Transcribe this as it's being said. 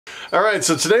Alright,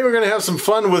 so today we're going to have some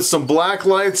fun with some black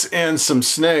lights and some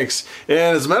snakes.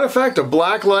 And as a matter of fact, a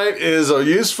black light is a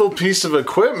useful piece of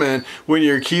equipment when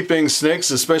you're keeping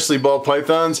snakes, especially ball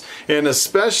pythons, and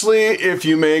especially if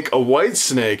you make a white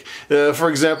snake. For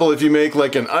example, if you make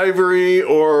like an ivory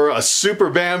or a super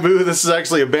bamboo. This is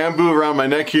actually a bamboo around my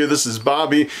neck here. This is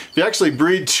Bobby. If you actually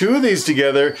breed two of these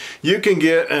together, you can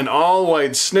get an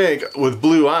all-white snake with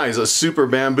blue eyes, a super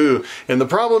bamboo. And the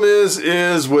problem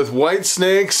is with white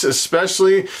snakes,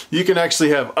 especially, you can actually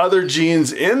have other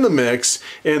genes in the mix,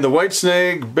 and the white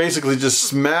snake basically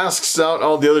just masks out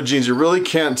all the other genes. You really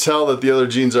can't tell that the other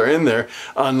genes are in there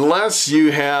unless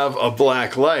you have a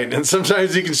black light. And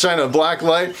sometimes you can shine a black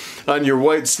light on your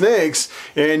white snakes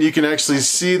and you can actually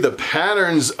see the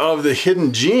patterns of the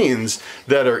hidden genes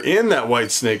that are in that white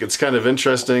snake. It's kind of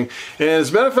interesting. And as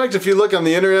a matter of fact, if you look on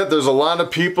the internet, there's a lot of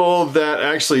people that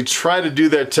actually try to do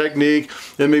that technique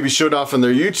and maybe show it off in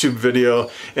their YouTube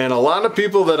video, and a lot of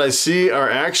people that I see are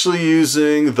actually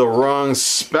using the wrong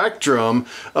spectrum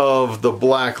of the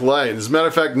black light. As a matter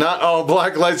of fact, not all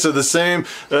black lights are the same.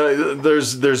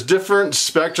 There's different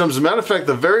spectrums. As a matter of fact,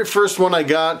 the very first one I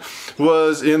got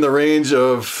was in the range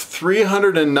of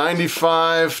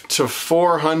 395 to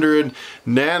 400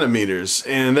 nanometers,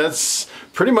 and that's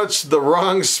pretty much the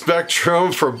wrong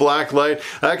spectrum for black light.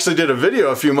 I actually did a video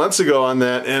a few months ago on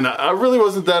that, and I really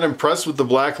wasn't that impressed with the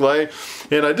black light,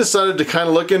 and I decided to kind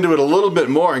of look into it a little bit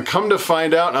more, and come to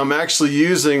find out I'm actually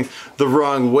using the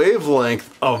wrong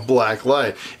wavelength of black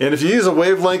light. And if you use a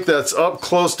wavelength that's up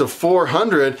close to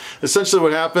 400, essentially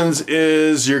what happens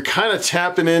is you're kind of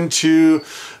tapping into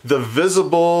the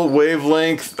visible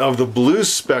wavelength of the blue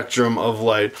spectrum of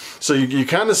light. So you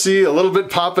kind of see a little bit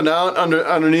popping out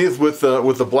underneath with the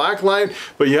black light,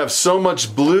 but you have so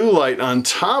much blue light on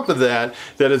top of that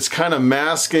that it's kind of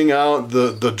masking out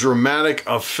the dramatic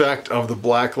effect of the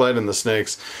black light in the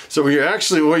snakes. So what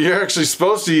you're actually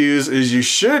supposed to use is you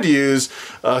should use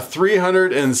a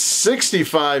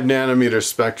 365 nanometer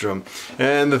spectrum.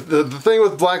 And the thing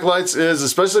with black lights is,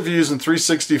 especially if you're using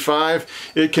 365,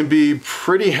 it can be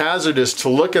pretty hazardous to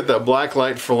look at that black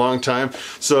light for a long time.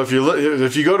 So if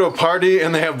you go to a party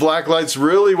and they have black lights,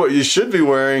 really what you should be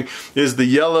wearing is the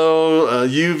yellow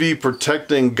UV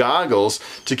protecting goggles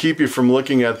to keep you from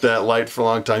looking at that light for a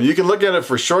long time. You can look at it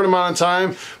for a short amount of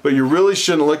time, but you really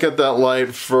shouldn't look at that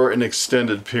light for an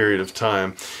extended period of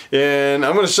time. And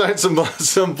I'm going to shine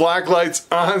some black lights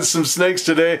on some snakes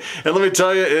today, and let me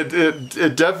tell you,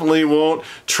 it definitely won't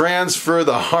transfer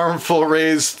the harmful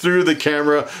rays through the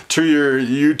camera to your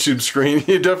YouTube screen.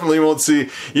 You definitely won't see.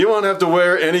 You won't have to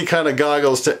wear any kind of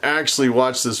goggles to actually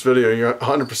watch this video. You're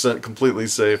 100% completely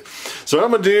safe. So what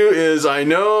I'm going to do is, I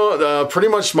know pretty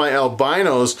much my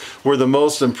albinos were the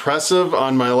most impressive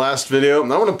on my last video.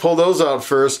 And I want to pull those out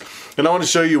first, and I want to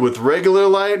show you with regular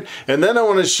light, and then I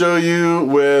want to show you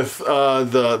with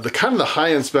the kind of the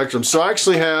high-end spectrum. So I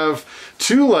actually have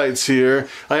two lights here.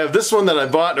 I have this one that I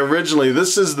bought originally.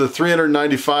 This is the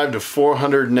 395 to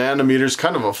 400 nanometers,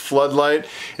 kind of a floodlight.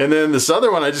 And then this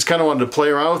other one, I just kind of wanted to play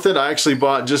around with it. I actually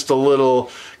bought just a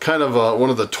little kind of one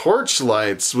of the torch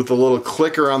lights with a little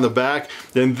clicker on the back.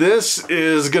 And this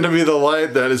is going to be the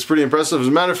light that is pretty impressive. As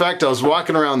a matter of fact, I was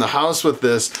walking around the house with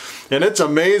this, and it's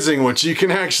amazing what you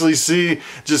can actually see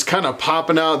just kind of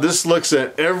popping out. This looks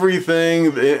at everything,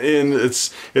 and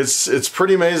it's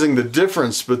pretty amazing the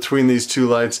difference between these two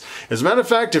lights. As a matter of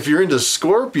fact, if you're into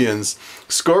scorpions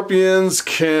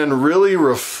can really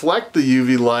reflect the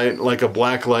UV light like a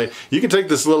black light. You can take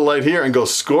this little light here and go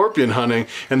scorpion hunting,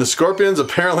 and the scorpions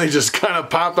apparently just kind of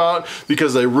pop out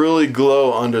because they really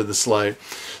glow under this light.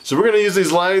 So we're going to use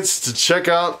these lights to check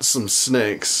out some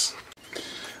snakes.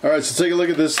 Alright, so take a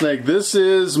look at this snake. This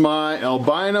is my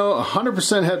albino,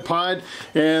 100% het pied,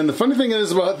 and the funny thing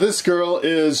is about this girl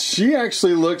is she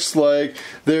actually looks like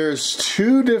there's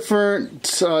two different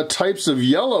types of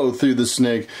yellow through the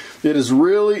snake. It is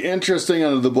really interesting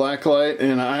under the black light,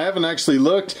 and I haven't actually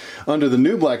looked under the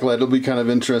new black light. It'll be kind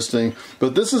of interesting,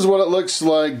 but this is what it looks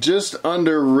like just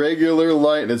under regular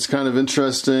light. It's kind of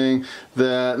interesting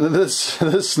that this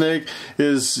snake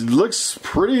looks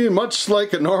pretty much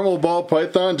like a normal ball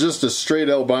python, just a straight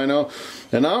albino.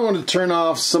 And I want to turn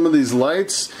off some of these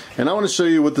lights, and I want to show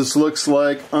you what this looks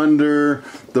like under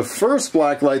the first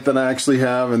black light that I actually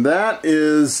have, and that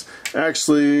is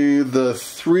actually the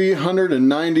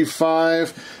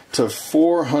 395 to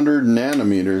 400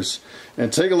 nanometers.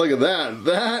 And take a look at that.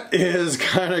 That is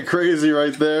kind of crazy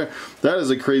right there. That is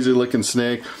a crazy looking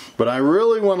snake. But I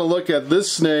really want to look at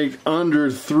this snake under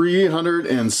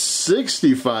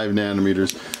 365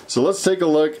 nanometers. So let's take a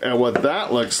look at what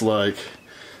that looks like.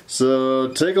 So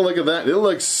take a look at that. It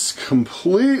looks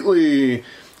completely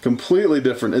completely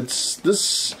different.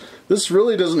 This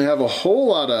really doesn't have a whole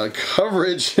lot of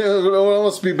coverage. It would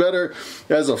almost be better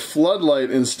as a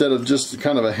floodlight instead of just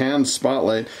kind of a hand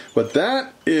spotlight. But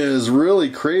that is really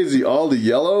crazy. All the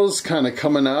yellows kind of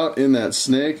coming out in that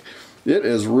snake. It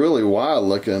is really wild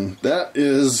looking. That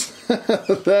is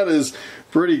that is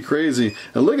pretty crazy.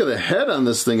 And look at the head on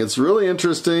this thing. It's really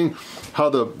interesting how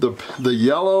the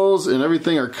yellows and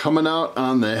everything are coming out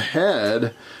on the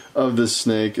head of this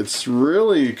snake. It's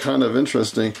really kind of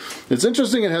interesting. It's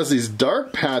interesting it has these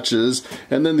dark patches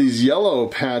and then these yellow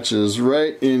patches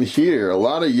right in here. A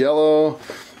lot of yellow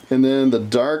and then the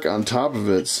dark on top of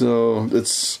it. So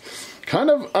it's kind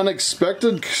of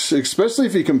unexpected, especially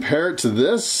if you compare it to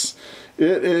this.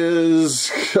 It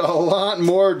is a lot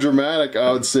more dramatic,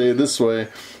 I would say, this way.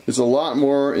 It's a lot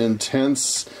more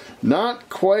intense. Not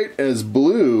quite as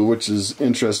blue, which is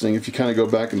interesting if you kind of go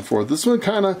back and forth. This one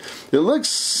kind of, it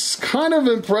looks kind of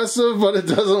impressive, but it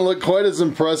doesn't look quite as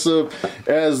impressive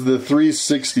as the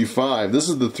 365. This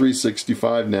is the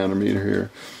 365 nanometer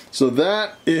here. So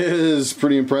that is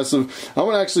pretty impressive. I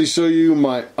want to actually show you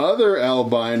my other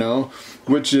albino,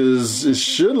 which is, it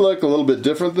should look a little bit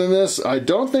different than this. I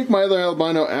don't think my other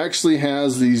albino actually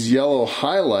has these yellow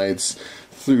highlights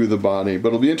through the body, but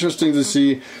it'll be interesting to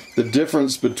see the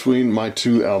difference between my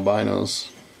two albinos.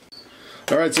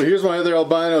 Alright, so here's my other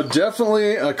albino.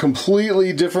 Definitely a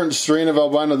completely different strain of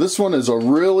albino. This one is a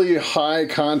really high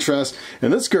contrast.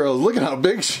 And this girl, look at how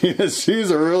big she is. She's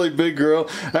a really big girl.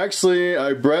 Actually,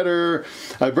 I bred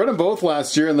them both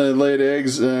last year and they laid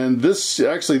eggs. And this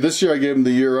year I gave them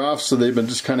the year off, so they've been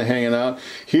just kind of hanging out.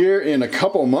 Here in a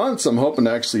couple months, I'm hoping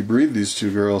to actually breed these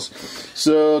two girls.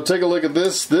 So take a look at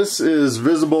this. This is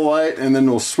visible light, and then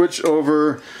we'll switch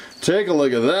over. Take a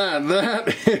look at that.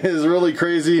 That is really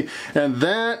crazy. And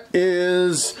that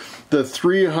is the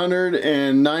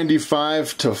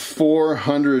 395 to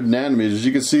 400 nanometers.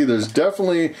 You can see there's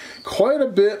definitely quite a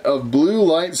bit of blue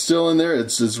light still in there.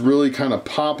 It's really kind of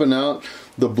popping out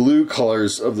the blue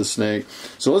colors of the snake.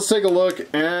 So let's take a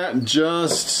look at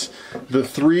just the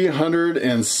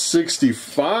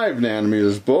 365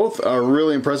 nanometers. Both are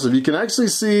really impressive. You can actually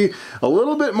see a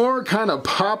little bit more kind of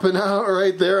popping out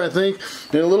right there, I think,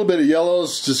 and a little bit of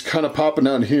yellows just kind of popping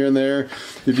out here and there.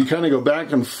 If you kind of go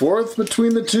back and forth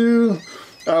between the two,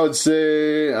 I'd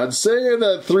say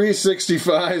that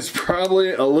 365 is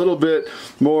probably a little bit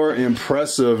more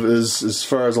impressive as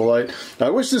far as a light.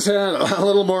 I wish this had a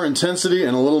little more intensity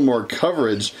and a little more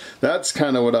coverage. That's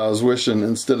kind of what I was wishing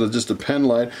instead of just a pen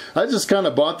light. I just kind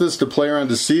of bought this to play around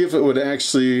to see if it would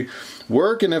actually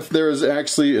work and if there is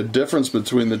actually a difference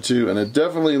between the two, and it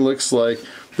definitely looks like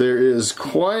there is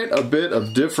quite a bit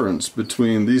of difference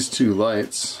between these two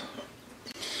lights.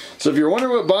 So if you're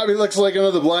wondering what Bobby looks like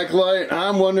under the black light,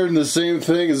 I'm wondering the same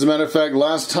thing. As a matter of fact,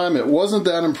 last time it wasn't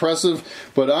that impressive,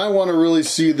 but I want to really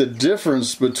see the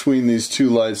difference between these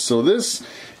two lights. So this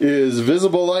is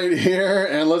visible light here,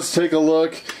 and let's take a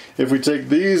look. If we take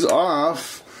these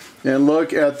off and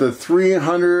look at the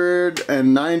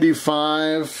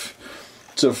 395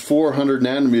 to 400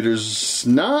 nanometers,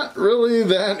 not really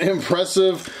that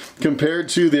impressive compared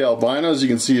to the albinos. You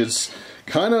can see it's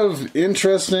kind of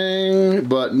interesting,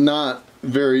 but not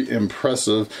very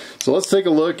impressive. So let's take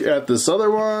a look at this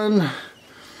other one.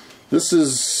 This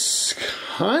is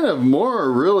kind of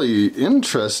more really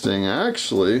interesting,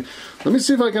 actually. Let me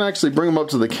see if I can actually bring them up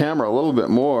to the camera a little bit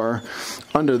more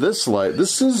under this light.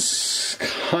 This is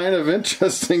kind of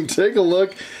interesting. Take a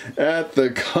look at the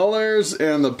colors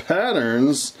and the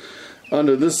patterns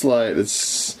under this light.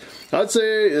 I'd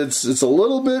say it's a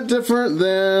little bit different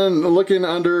than looking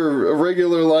under a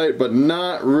regular light, but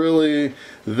not really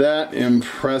that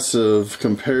impressive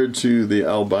compared to the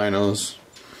albinos.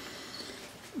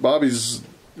 Bobby's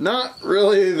not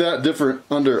really that different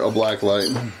under a black light.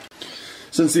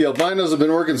 Since the albinos have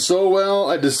been working so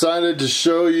well, I decided to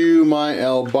show you my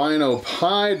albino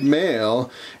pied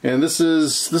male, and this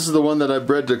is the one that I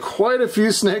bred to quite a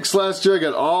few snakes last year. I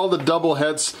got all the double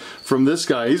hets from this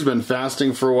guy. He's been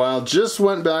fasting for a while, just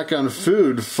went back on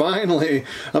food finally.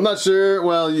 I'm not sure,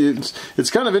 well,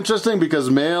 it's kind of interesting because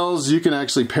males, you can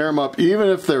actually pair them up even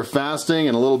if they're fasting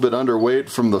and a little bit underweight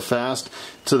from the fast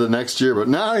to the next year. But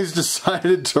now he's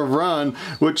decided to run,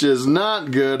 which is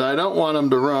not good. I don't want him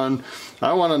to run.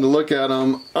 I want him to look at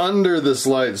him under this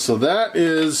light. So that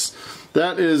is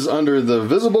under the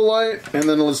visible light, and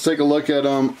then let's take a look at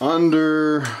him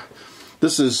under,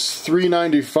 this is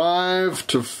 395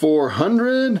 to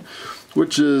 400,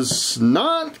 which is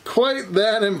not quite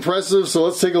that impressive. So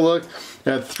let's take a look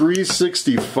at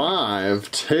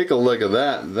 365. Take a look at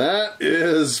that. That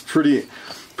is pretty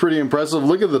pretty impressive.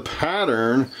 Look at the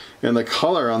pattern and the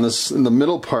color on this in the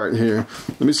middle part here.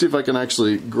 Let me see if I can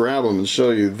actually grab them and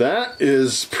show you. That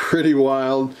is pretty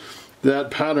wild. That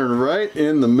pattern right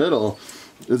in the middle.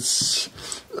 It's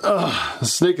the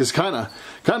snake is kind of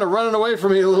running away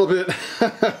from me a little bit.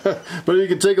 But you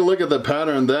can take a look at the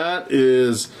pattern. That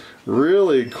is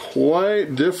really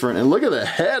quite different. And look at the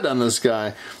head on this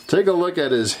guy. Take a look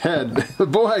at his head.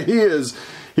 Boy, he is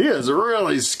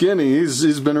really skinny.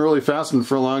 He's been really fasting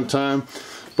for a long time.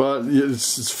 But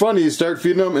it's funny, you start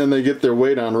feeding them and they get their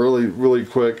weight on really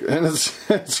quick. And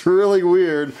it's really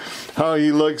weird how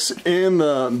he looks in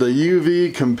the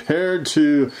UV compared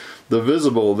to the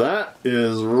visible. That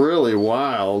is really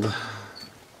wild.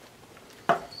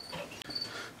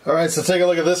 Alright, so take a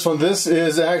look at this one. This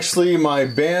is actually my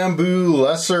bamboo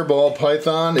lesser ball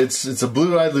python. It's a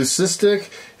blue-eyed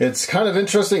leucistic. It's kind of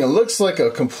interesting. It looks like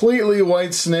a completely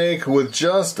white snake with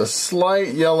just a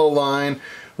slight yellow line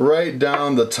right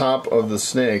down the top of the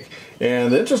snake.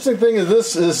 And the interesting thing is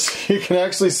this is you can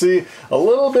actually see a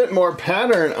little bit more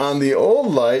pattern on the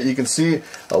old light. You can see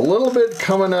a little bit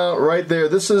coming out right there.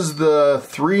 This is the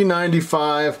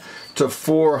 395 to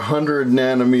 400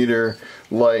 nanometer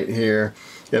light here.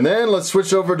 And then let's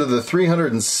switch over to the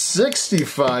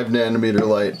 365 nanometer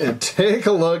light and take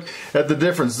a look at the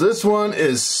difference. This one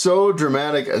is so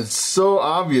dramatic and so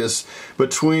obvious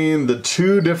between the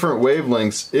two different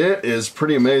wavelengths. It is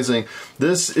pretty amazing.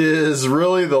 This is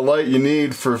really the light you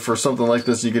need for something like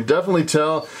this. You can definitely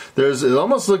tell it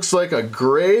almost looks like a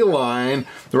gray line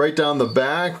right down the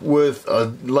back with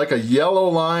like a yellow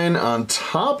line on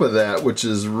top of that, which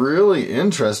is really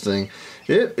interesting.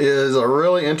 It is a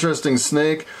really interesting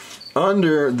snake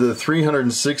under the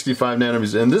 365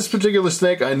 nanometers. And this particular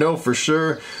snake, I know for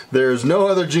sure there's no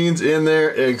other genes in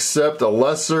there except a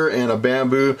lesser and a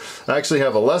bamboo. I actually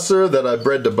have a lesser that I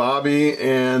bred to Bobby,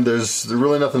 and there's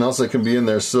really nothing else that can be in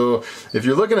there. So if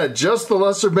you're looking at just the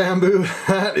lesser bamboo,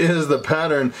 that is the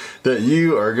pattern that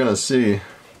you are going to see.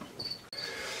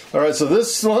 Alright, so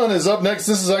this one is up next.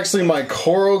 This is actually my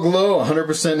Coral Glow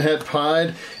 100% het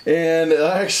pied, and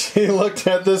I actually looked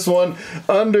at this one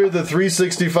under the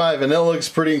 365 and it looks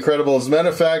pretty incredible. As a matter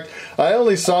of fact, I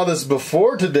only saw this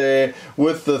before today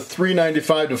with the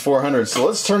 395 to 400. So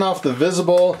let's turn off the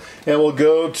visible and we'll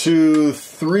go to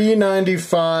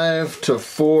 395 to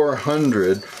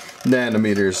 400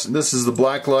 nanometers. This is the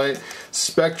black light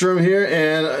spectrum here,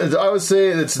 and I would say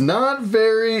it's not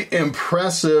very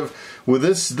impressive with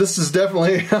this. This is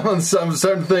definitely, I'm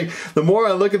starting to think, the more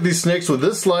I look at these snakes with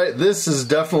this light, this is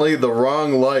definitely the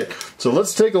wrong light. So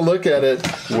let's take a look at it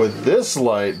with this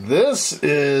light. This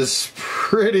is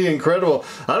pretty incredible.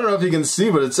 I don't know if you can see,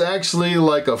 but it's actually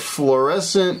like a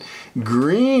fluorescent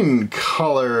green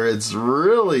color. It's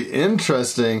really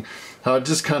interesting how it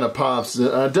just kind of pops.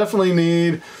 I definitely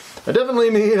need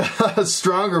a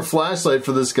stronger flashlight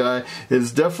for this guy.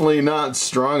 It's definitely not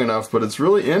strong enough, but it's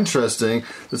really interesting.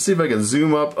 Let's see if I can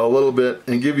zoom up a little bit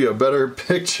and give you a better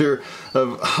picture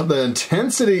of the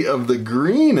intensity of the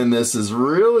green in this. Is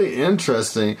really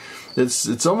interesting.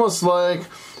 It's almost like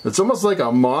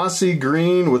a mossy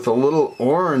green with a little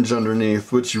orange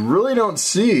underneath, which you really don't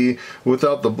see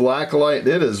without the black light.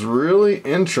 It is really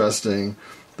interesting.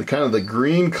 The kind of the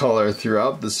green color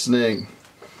throughout the snake.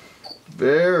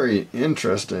 Very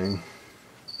interesting.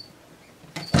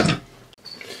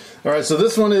 Alright, so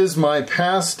this one is my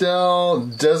Pastel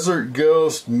Desert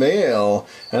Ghost male,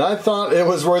 and I thought it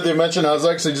was worthy of mention. I was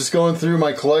actually just going through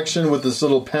my collection with this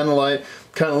little pen light,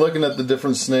 kind of looking at the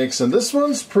different snakes, and this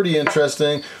one's pretty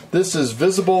interesting. This is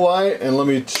visible light, and let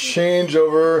me change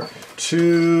over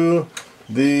to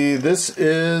this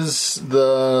is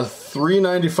the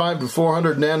 395 to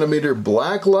 400 nanometer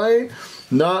black light.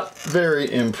 Not very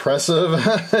impressive.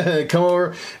 Come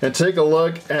over and take a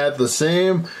look at the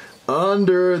same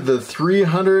under the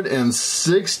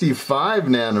 365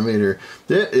 nanometer.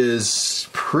 It is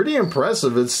pretty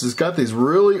impressive. It's got these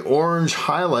really orange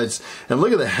highlights, and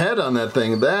look at the head on that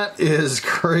thing. That is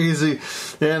crazy.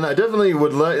 And I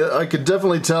could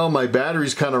definitely tell my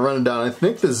battery's kind of running down. I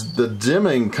think the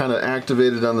dimming kind of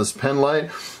activated on this pen light.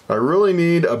 I really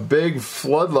need a big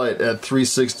floodlight at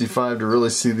 365 to really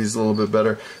see these a little bit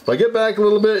better. If I get back a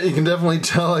little bit, you can definitely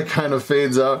tell it kind of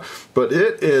fades out, but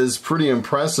it is pretty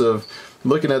impressive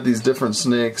looking at these different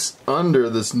snakes under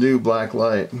this new black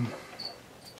light.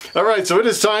 All right, so it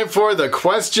is time for the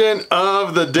question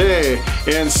of the day.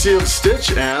 And Sealed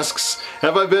Stitch asks,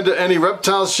 have I been to any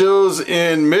reptile shows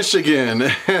in Michigan?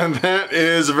 And that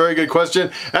is a very good question.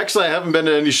 Actually, I haven't been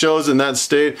to any shows in that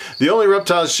state. The only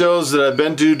reptile shows that I've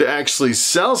been to actually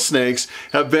sell snakes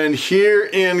have been here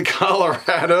in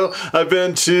Colorado. I've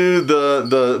been to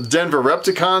the Denver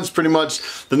Repticons, pretty much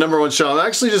the #1 show. I'm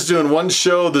actually just doing one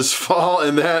show this fall,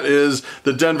 and that is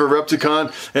the Denver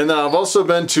Repticon. And then I've also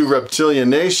been to Reptilian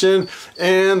Nation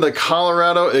and the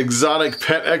Colorado Exotic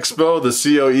Pet Expo, the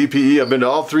COEPE. I've been to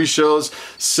all 3 shows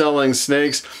selling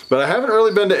snakes, but I haven't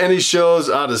really been to any shows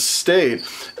out of state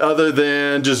other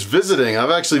than just visiting. I've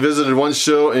actually visited one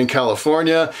show in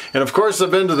California, and of course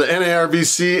I've been to the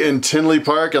NARBC in Tinley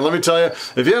Park. And let me tell you,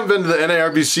 if you haven't been to the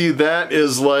NARBC, that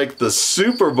is like the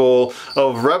Super Bowl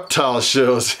of reptile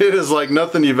shows. It is like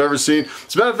nothing you've ever seen.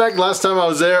 As a matter of fact, last time I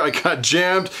was there, I got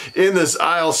jammed in this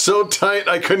aisle so tight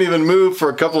I couldn't even move for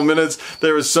a couple minutes.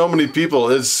 There were so many people.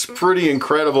 It's pretty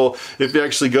incredible if you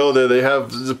actually go there. They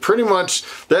have pretty much,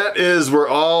 that is where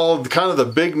all kind of the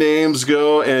big names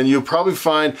go, and you'll probably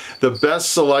find the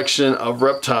best selection of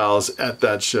reptiles at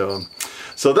that show.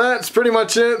 So that's pretty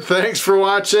much it. Thanks for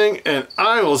watching, and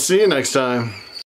I will see you next time.